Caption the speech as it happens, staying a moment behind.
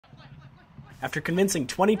after convincing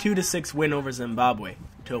 22-6 win over Zimbabwe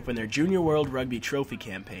to open their Junior World Rugby Trophy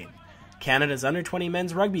campaign. Canada's under-20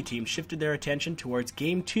 men's rugby team shifted their attention towards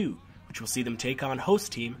Game 2, which will see them take on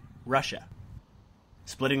host team Russia.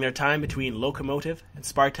 Splitting their time between Lokomotiv and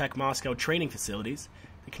Spartak Moscow training facilities,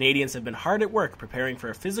 the Canadians have been hard at work preparing for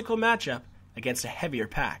a physical matchup against a heavier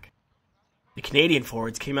pack. The Canadian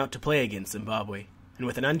forwards came out to play against Zimbabwe, and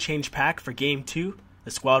with an unchanged pack for Game 2,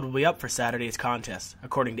 the squad will be up for Saturday's contest,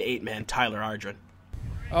 according to 8-man Tyler Ardron.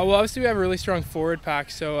 Well, obviously we have a really strong forward pack,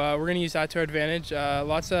 so we're going to use that to our advantage.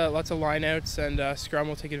 Lots of line-outs, and scrum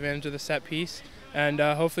will take advantage of the set piece, and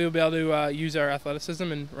hopefully we'll be able to use our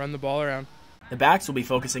athleticism and run the ball around. The backs will be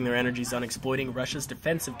focusing their energies on exploiting Russia's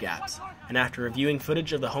defensive gaps, and after reviewing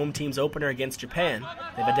footage of the home team's opener against Japan,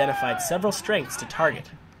 they've identified several strengths to target.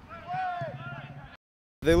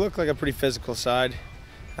 They look like a pretty physical side.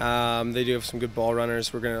 They do have some good ball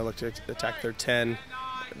runners. We're going to look to attack their 10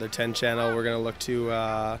 channel. We're going to look to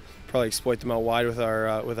probably exploit them out wide with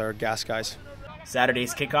our gas guys.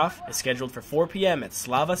 Saturday's kickoff is scheduled for 4 p.m. at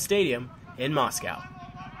Slava Stadium in Moscow.